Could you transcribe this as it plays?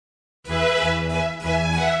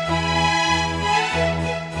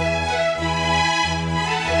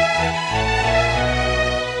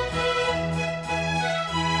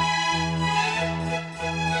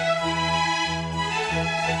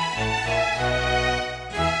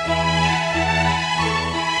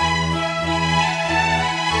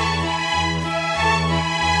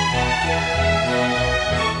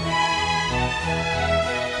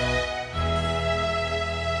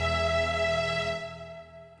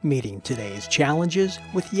meeting today's challenges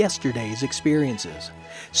with yesterday's experiences.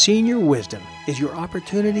 Senior Wisdom is your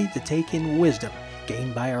opportunity to take in wisdom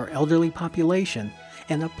gained by our elderly population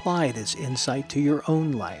and apply this insight to your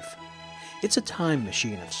own life. It's a time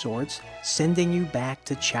machine of sorts, sending you back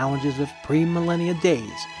to challenges of pre-millennia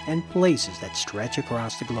days and places that stretch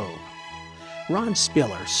across the globe. Ron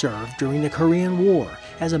Spiller served during the Korean War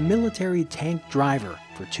as a military tank driver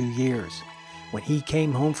for 2 years. When he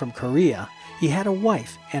came home from Korea, he had a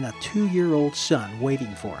wife and a 2-year-old son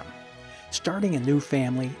waiting for him. Starting a new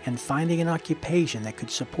family and finding an occupation that could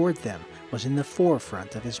support them was in the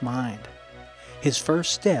forefront of his mind. His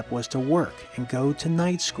first step was to work and go to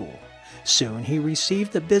night school. Soon he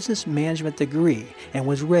received a business management degree and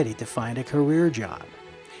was ready to find a career job.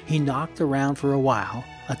 He knocked around for a while,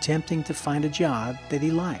 attempting to find a job that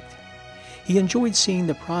he liked. He enjoyed seeing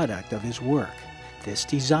the product of his work. This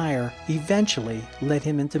desire eventually led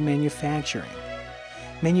him into manufacturing.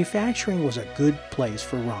 Manufacturing was a good place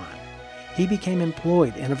for Ron. He became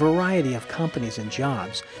employed in a variety of companies and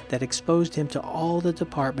jobs that exposed him to all the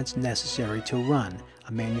departments necessary to run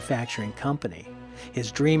a manufacturing company.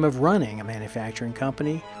 His dream of running a manufacturing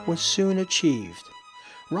company was soon achieved.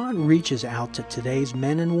 Ron reaches out to today's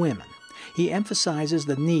men and women. He emphasizes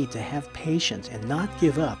the need to have patience and not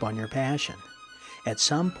give up on your passion. At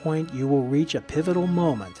some point, you will reach a pivotal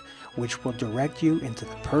moment which will direct you into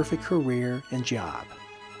the perfect career and job.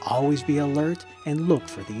 Always be alert and look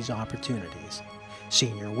for these opportunities.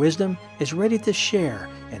 Senior Wisdom is ready to share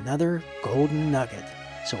another golden nugget.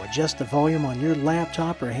 So adjust the volume on your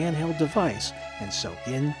laptop or handheld device and soak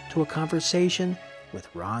into a conversation with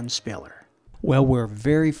Ron Spiller. Well, we're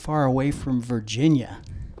very far away from Virginia.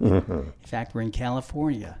 Mm-hmm. In fact, we're in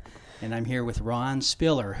California. And I'm here with Ron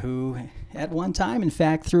Spiller, who at one time, in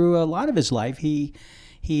fact, through a lot of his life, he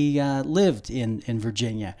lived in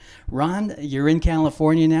Virginia. Ron, you're in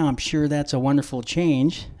California now. I'm sure that's a wonderful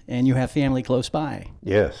change, and you have family close by.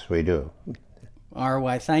 Yes, we do.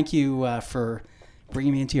 I thank you for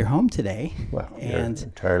bringing me into your home today. Well, you're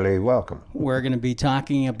entirely welcome. We're going to be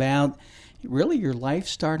talking about really your life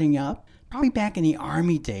starting up, probably back in the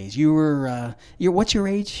Army days. You were, what's your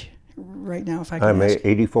age right now, if I can ask? I'm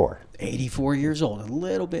 84. 84 years old, a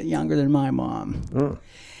little bit younger than my mom. Mm.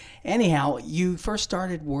 Anyhow, you first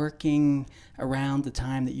started working around the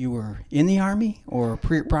time that you were in the Army or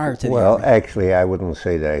prior to the Army? Well, actually, I wouldn't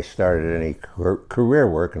say that I started any career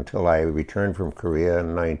work until I returned from Korea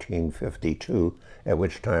in 1952, at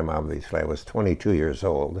which time, obviously, I was 22 years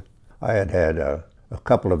old. I had had a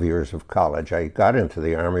couple of years of college. I got into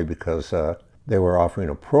the Army because they were offering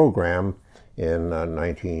a program in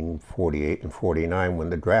 1948 and 49, when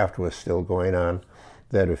the draft was still going on,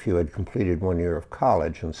 that if you had completed 1 year of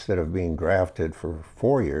college, instead of being drafted for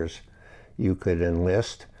 4 years, you could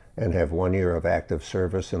enlist and have 1 year of active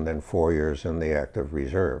service and then 4 years in the active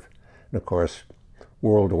reserve. And of course,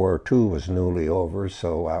 World War II was newly over,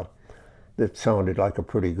 so it sounded like a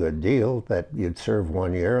pretty good deal that you'd serve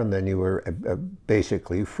 1 year and then you were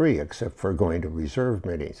basically free, except for going to reserve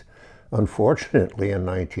meetings. Unfortunately, in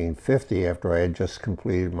 1950, after I had just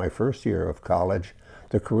completed my first year of college,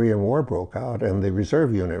 the Korean War broke out and the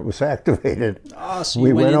reserve unit was activated. Oh, so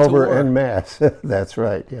we went over en masse. That's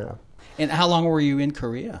right, yeah. And how long were you in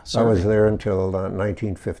Korea? I was there until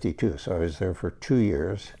 1952, so I was there for 2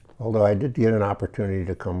 years. Although I did get an opportunity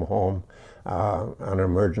to come home on an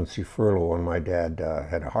emergency furlough when my dad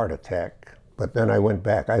had a heart attack. But then I went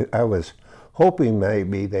back. I was hoping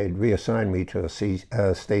maybe they'd reassign me to a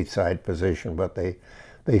stateside position, but they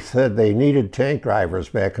said they needed tank drivers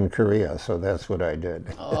back in Korea, so that's what I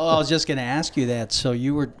did. Oh, I was just going to ask you that. So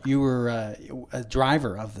you were a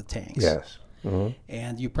driver of the tanks. Yes. Mm-hmm.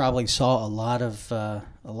 And you probably saw a lot of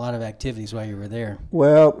activities while you were there.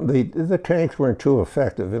 Well, the tanks weren't too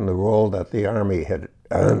effective in the role that the Army had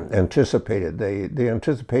anticipated. The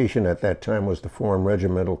anticipation at that time was to form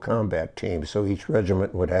regimental combat teams. So each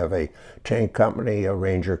regiment would have a tank company, a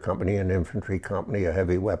ranger company, an infantry company, a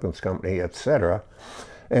heavy weapons company, etc.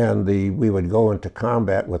 And we would go into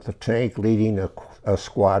combat with the tank leading a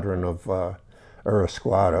squadron of or a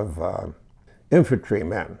squad of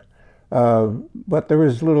infantrymen. But there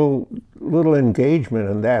was little engagement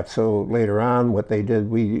in that. So later on, what they did,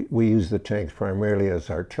 we used the tanks primarily as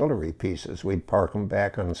artillery pieces. We'd park them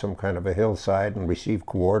back on some kind of a hillside and receive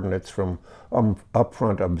coordinates from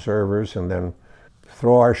up-front observers, and then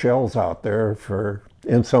throw our shells out there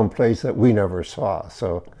in some place that we never saw.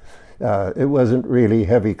 So it wasn't really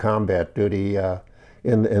heavy combat duty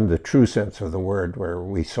in the true sense of the word, where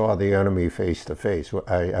we saw the enemy face to face.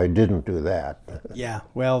 I didn't do that. Yeah,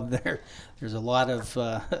 well, there's a lot of,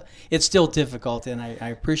 it's still difficult, and I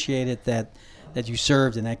appreciate it that that you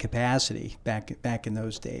served in that capacity back in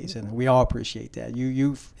those days, and we all appreciate that.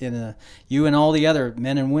 You and all the other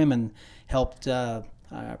men and women helped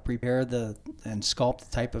prepare and sculpt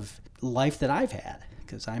the type of life that I've had,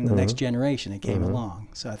 because I'm the next generation that came along.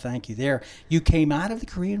 So I thank you there. You came out of the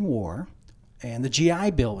Korean War, and the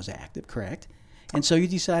GI Bill was active, correct? And so you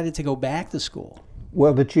decided to go back to school.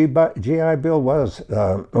 Well, the GI Bill was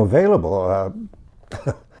available.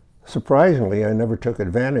 Surprisingly, I never took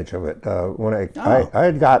advantage of it. When I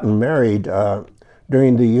had gotten married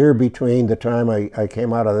during the year between the time I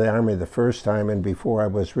came out of the Army the first time and before I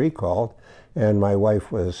was recalled, and my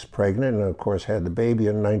wife was pregnant and, of course, had the baby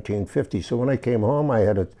in 1950. So when I came home, I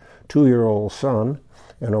had a 2-year-old son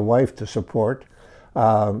and a wife to support,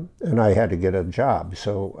 and I had to get a job.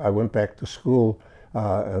 So I went back to school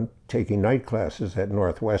taking night classes at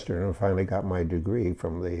Northwestern, and finally got my degree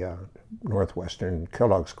from the Northwestern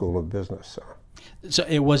Kellogg School of Business. So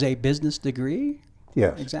it was a business degree?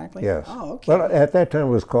 Yes. Exactly? Yes. Oh, okay. Well, at that time it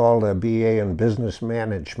was called a BA in Business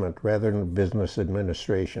Management rather than Business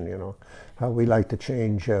Administration, you know. How we like to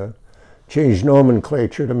change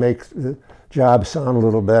nomenclature to make the job sound a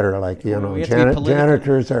little better, like, you know,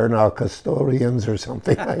 janitors are now custodians or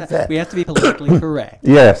something like that. We have to be politically correct.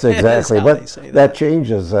 Yes, exactly. But that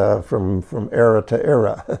changes from era to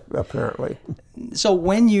era, apparently. So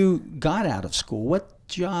when you got out of school, what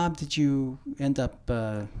job did you end up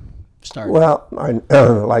starting? Well,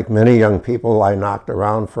 like many young people, I knocked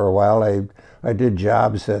around for a while. I did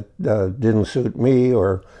jobs that didn't suit me,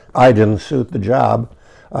 or I didn't suit the job.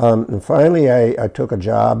 And finally, I took a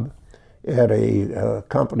job at a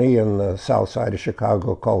company in the south side of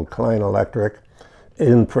Chicago called Klein Electric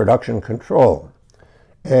in production control.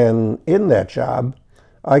 And in that job,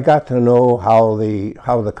 I got to know how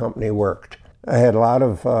the company worked. I had a lot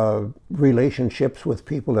of relationships with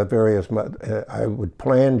people at various. I would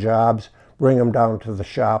plan jobs, bring them down to the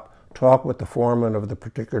shop, talk with the foreman of the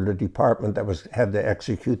particular department that had to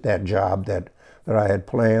execute that job that I had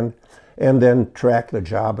planned, and then track the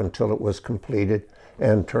job until it was completed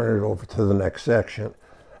and turn it over to the next section.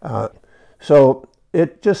 So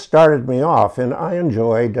it just started me off, and I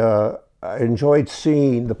enjoyed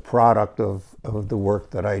seeing the product of the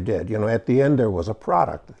work that I did. You know, at the end there was a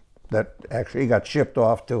product that actually got shipped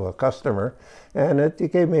off to a customer, and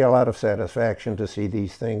it gave me a lot of satisfaction to see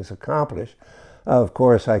these things accomplished. Of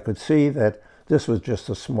course, I could see that this was just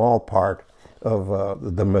a small part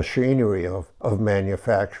of the machinery of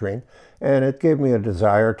manufacturing, and it gave me a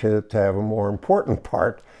desire to have a more important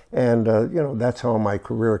part, and you know, that's how my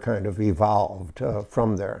career kind of evolved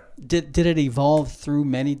from there. Did it evolve through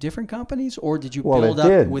many different companies, or did you build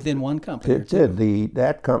up within one company? It did.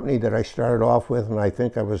 That company that I started off with, and I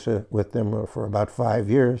think I was with them for about 5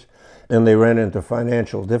 years, and they ran into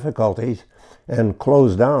financial difficulties and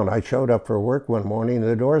closed down. I showed up for work one morning and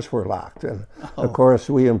the doors were locked. And of course,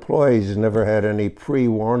 we employees never had any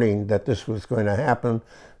pre-warning that this was going to happen.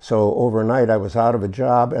 So overnight I was out of a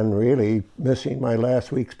job and really missing my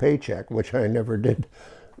last week's paycheck, which I never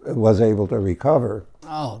was able to recover.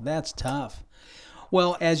 Oh, that's tough.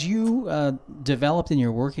 Well, as you developed in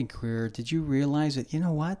your working career, did you realize that, you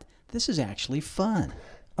know what, this is actually fun?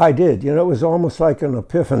 I did. You know, it was almost like an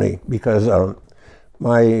epiphany, because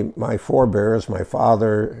my forebears, my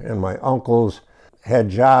father and my uncles, had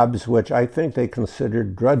jobs which I think they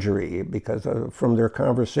considered drudgery, because from their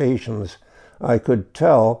conversations I could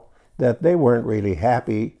tell that they weren't really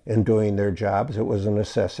happy in doing their jobs. It was a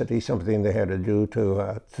necessity, something they had to do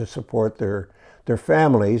to support their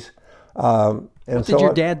families. What did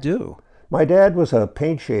your dad do? My dad was a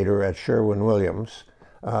paint shader at Sherwin-Williams,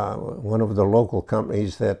 one of the local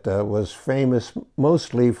companies that was famous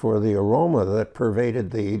mostly for the aroma that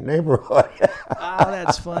pervaded the neighborhood. Oh,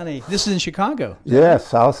 that's funny. This is in Chicago? Yes,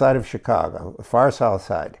 south side of Chicago, far south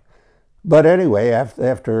side. But anyway,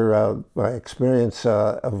 after my experience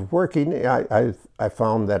of working, I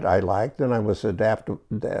found that I liked, and I was adapted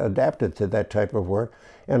to that type of work.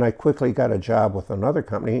 And I quickly got a job with another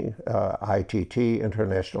company, ITT,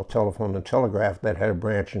 International Telephone and Telegraph, that had a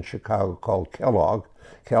branch in Chicago called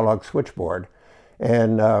Kellogg Switchboard.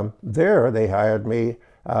 And there they hired me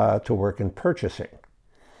to work in purchasing.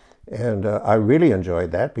 And I really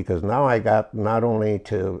enjoyed that, because now I got not only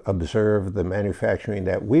to observe the manufacturing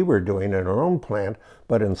that we were doing in our own plant,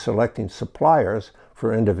 but in selecting suppliers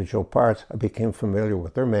for individual parts, I became familiar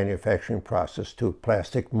with their manufacturing process too.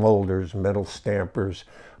 Plastic molders, metal stampers,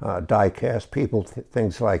 die cast people,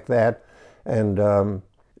 things like that. And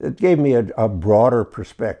it gave me a broader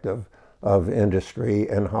perspective of industry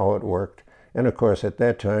and how it worked. And of course, at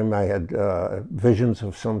that time, I had visions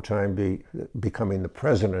of sometime becoming the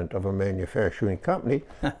president of a manufacturing company,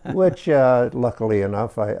 which luckily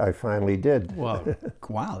enough, I finally did. Well,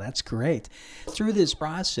 wow, that's great. Through this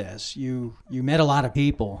process, you met a lot of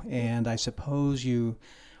people, and I suppose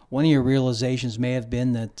one of your realizations may have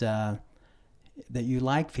been that you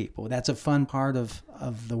like people. That's a fun part of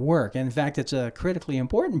the work. And in fact, it's a critically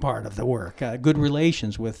important part of the work, good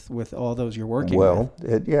relations with all those you're working with. Well,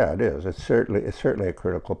 it is. It's certainly a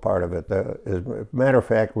critical part of it. As a matter of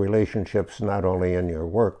fact, relationships not only in your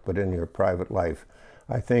work, but in your private life,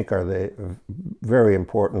 I think are the very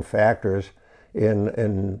important factors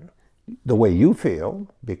in the way you feel,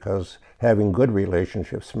 because having good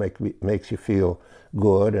relationships makes you feel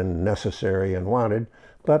good and necessary and wanted.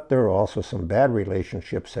 But there are also some bad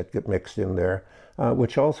relationships that get mixed in there,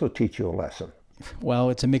 which also teach you a lesson.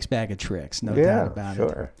 Well, it's a mixed bag of tricks, no doubt about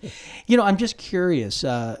it. I'm just curious,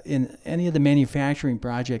 in any of the manufacturing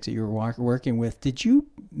projects that you were working with, did you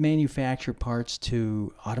manufacture parts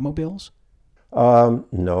to automobiles?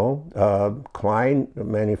 No. Klein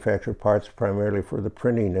manufactured parts primarily for the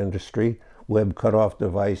printing industry, web cutoff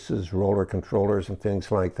devices, roller controllers, and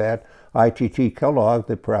things like that. ITT Kellogg,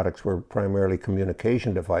 the products were primarily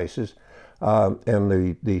communication devices.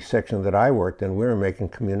 And the section that I worked in, we were making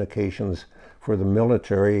communications for the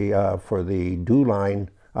military, for the DEW line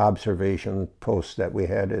observation posts that we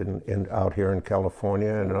had out here in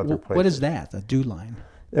California and other places. What is that, a DEW line?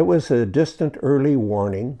 It was a distant early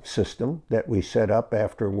warning system that we set up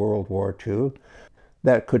after World War II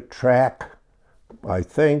that could track, I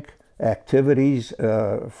think, activities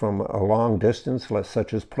from a long distance,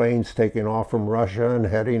 such as planes taking off from Russia and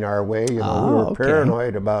heading our way. We were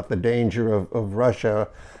paranoid about the danger of Russia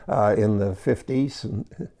in the 50s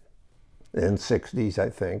and 60s, I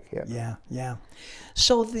think. Yeah.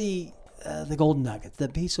 So the golden nugget, the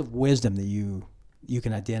piece of wisdom that you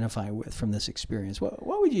can identify with from this experience,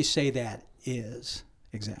 what would you say that is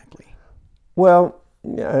exactly? Well,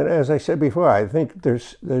 as I said before, I think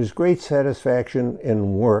there's great satisfaction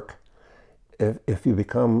in work if you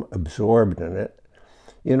become absorbed in it.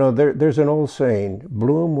 There's an old saying,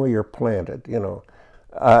 bloom where you're planted.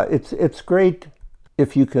 It's great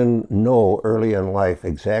if you can know early in life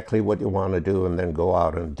exactly what you want to do and then go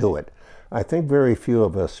out and do it. I think very few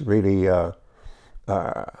of us really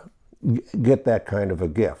get that kind of a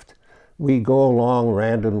gift. We go along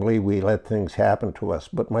randomly, we let things happen to us.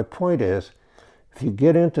 But my point is, if you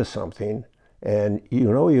get into something and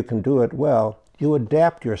you know you can do it well, you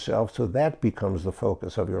adapt yourself so that becomes the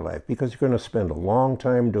focus of your life, because you're going to spend a long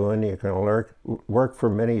time doing it. You're going to work for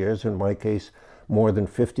many years, in my case, more than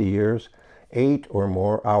 50 years, 8 or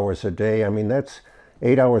more hours a day. I mean, that's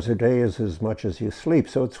 8 hours a day is as much as you sleep.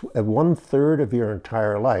 So it's 1/3 of your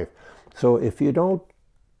entire life. So if you don't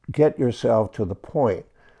get yourself to the point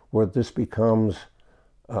where this becomes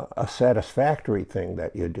a satisfactory thing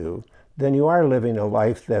that you do, then you are living a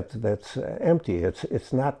life that's empty.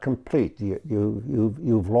 It's not complete.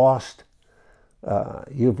 You've lost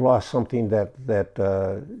something that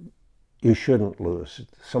you shouldn't lose.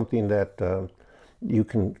 Something that you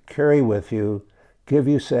can carry with you, give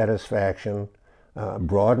you satisfaction,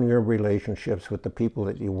 broaden your relationships with the people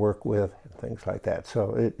that you work with, and things like that.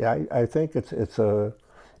 So I think it's a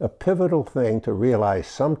pivotal thing to realize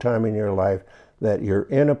sometime in your life that you're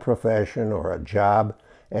in a profession or a job,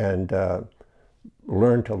 and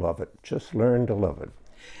learn to love it. Just learn to love it.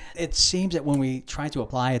 It seems that when we try to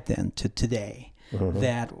apply it then to today,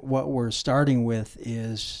 that what we're starting with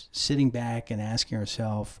is sitting back and asking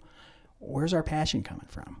ourselves, where's our passion coming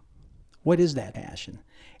from? What is that passion?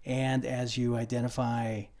 And as you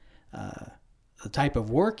identify the type of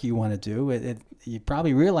work you want to do, you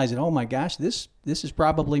probably realize that, oh my gosh, this is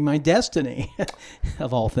probably my destiny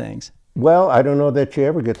of all things. Well, I don't know that you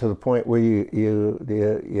ever get to the point where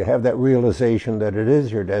you have that realization that it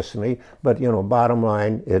is your destiny, but bottom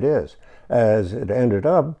line, it is. As it ended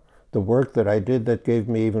up, the work that I did that gave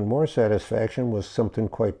me even more satisfaction was something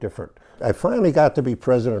quite different. I finally got to be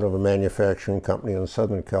president of a manufacturing company in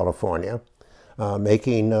Southern California,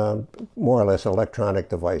 making more or less electronic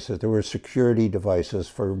devices. There were security devices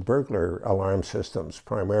for burglar alarm systems,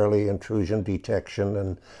 primarily intrusion detection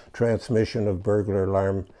and transmission of burglar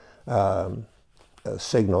alarm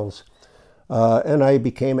signals. And I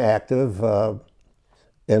became active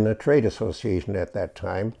in a trade association at that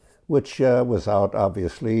time, which was out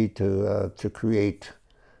obviously to create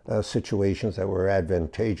situations that were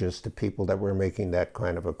advantageous to people that were making that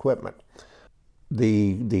kind of equipment.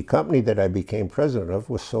 The company that I became president of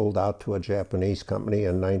was sold out to a Japanese company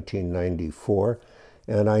in 1994,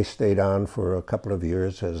 and I stayed on for a couple of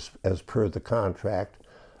years as per the contract.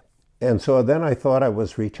 And so then I thought I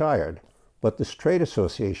was retired. But this trade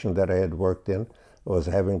association that I had worked in was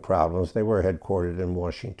having problems. They were headquartered in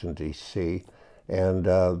Washington, D.C., and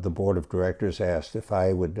the board of directors asked if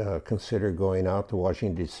I would consider going out to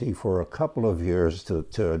Washington, D.C. for a couple of years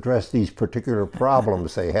to address these particular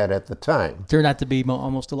problems they had at the time. Turned out to be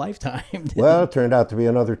almost a lifetime. Well, it turned out to be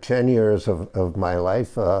another 10 years of my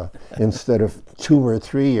life instead of 2 or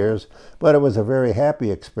 3 years, but it was a very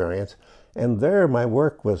happy experience. And there my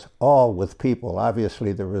work was all with people.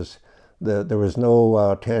 Obviously, there was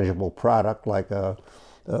no tangible product like a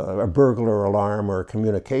burglar alarm or a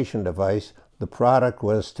communication device. The product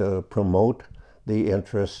was to promote the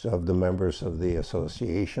interests of the members of the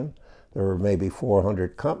association. There were maybe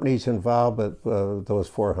 400 companies involved, but those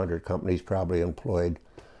 400 companies probably employed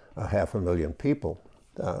 500,000 people.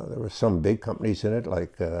 There were some big companies in it,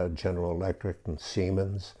 like General Electric and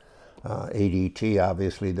Siemens. ADT,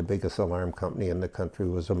 obviously the biggest alarm company in the country,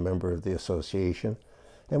 was a member of the association.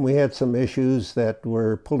 And we had some issues that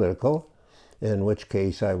were political, in which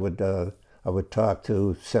case I would talk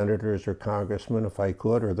to senators or congressmen if I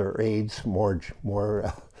could, or their aides more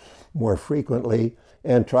frequently,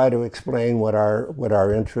 and try to explain what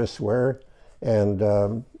our interests were,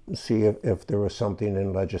 and see if there was something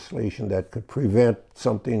in legislation that could prevent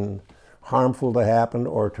something harmful to happen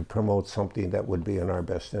or to promote something that would be in our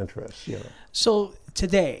best interests. You know. So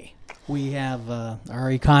today we have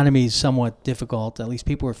our economy is somewhat difficult. At least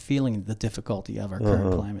people are feeling the difficulty of our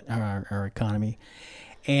current climate, our economy.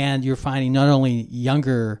 And you're finding not only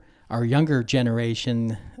our younger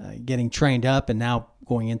generation getting trained up and now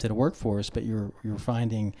going into the workforce, but you're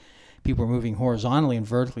finding people are moving horizontally and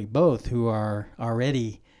vertically both who are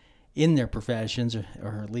already in their professions,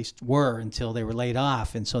 or at least were until they were laid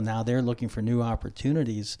off, and so now they're looking for new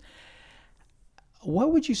opportunities.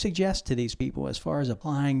 What would you suggest to these people as far as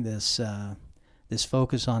applying this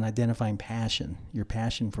focus on identifying passion, your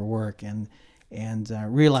passion for work, and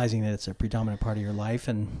realizing that it's a predominant part of your life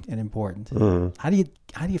and important? Mm-hmm.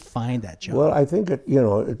 How do you find that job? Well, I think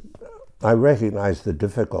I recognize the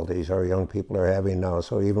difficulties our young people are having now.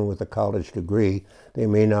 So even with a college degree, they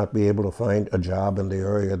may not be able to find a job in the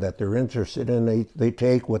area that they're interested in. They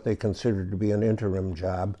take what they consider to be an interim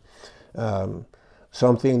job,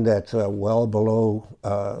 something that's well below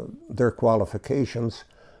their qualifications.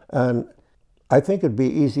 And I think it'd be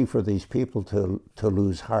easy for these people to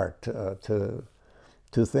lose heart, to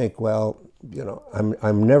think, well,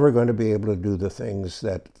 I'm never going to be able to do the things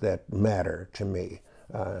that matter to me.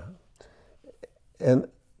 And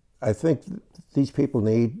I think these people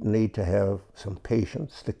need to have some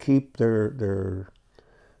patience to keep their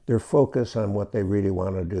focus on what they really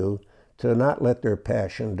want to do, to not let their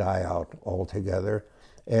passion die out altogether,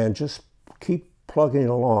 and just keep plugging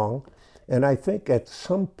along. And I think at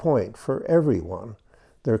some point for everyone,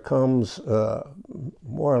 there comes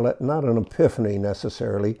more or less, not an epiphany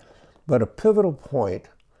necessarily, but a pivotal point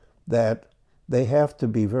that they have to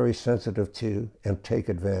be very sensitive to and take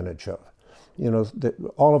advantage of.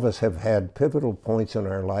 All of us have had pivotal points in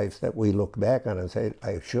our lives that we look back on and say,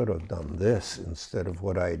 I should have done this instead of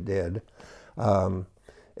what I did. And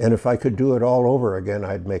if I could do it all over again,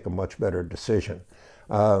 I'd make a much better decision.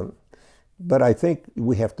 But I think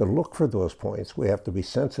we have to look for those points. We have to be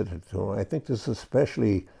sensitive to them. I think this is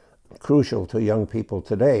especially crucial to young people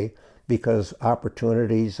today, because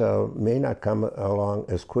opportunities may not come along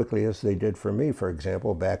as quickly as they did for me, for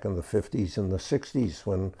example, back in the 50s and the 60s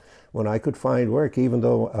when I could find work, even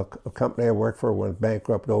though a company I worked for went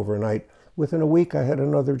bankrupt overnight. Within a week, I had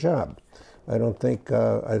another job. I don't think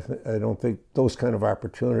those kind of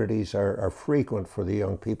opportunities are frequent for the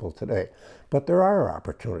young people today. But there are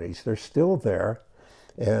opportunities. They're still there.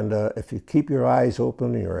 And if you keep your eyes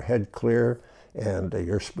open and your head clear and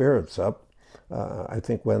your spirits up, I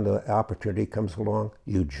think when the opportunity comes along,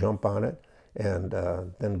 you jump on it and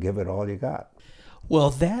then give it all you got. Well,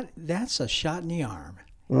 that's a shot in the arm,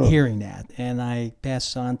 hearing that. And I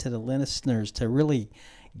pass on to the listeners to really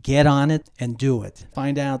get on it and do it.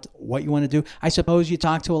 Find out what you want to do. I suppose you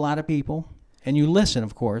talk to a lot of people, and you listen,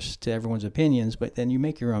 of course, to everyone's opinions, but then you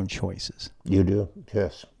make your own choices. You do,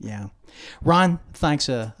 yes. Yeah. Ron, thanks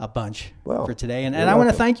a bunch for today. And I want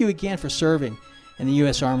to thank you again for serving in the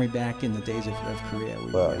U.S. Army back in the days of Korea.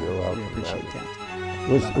 You're welcome. We appreciate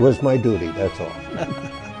that. It was my duty, that's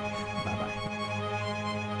all.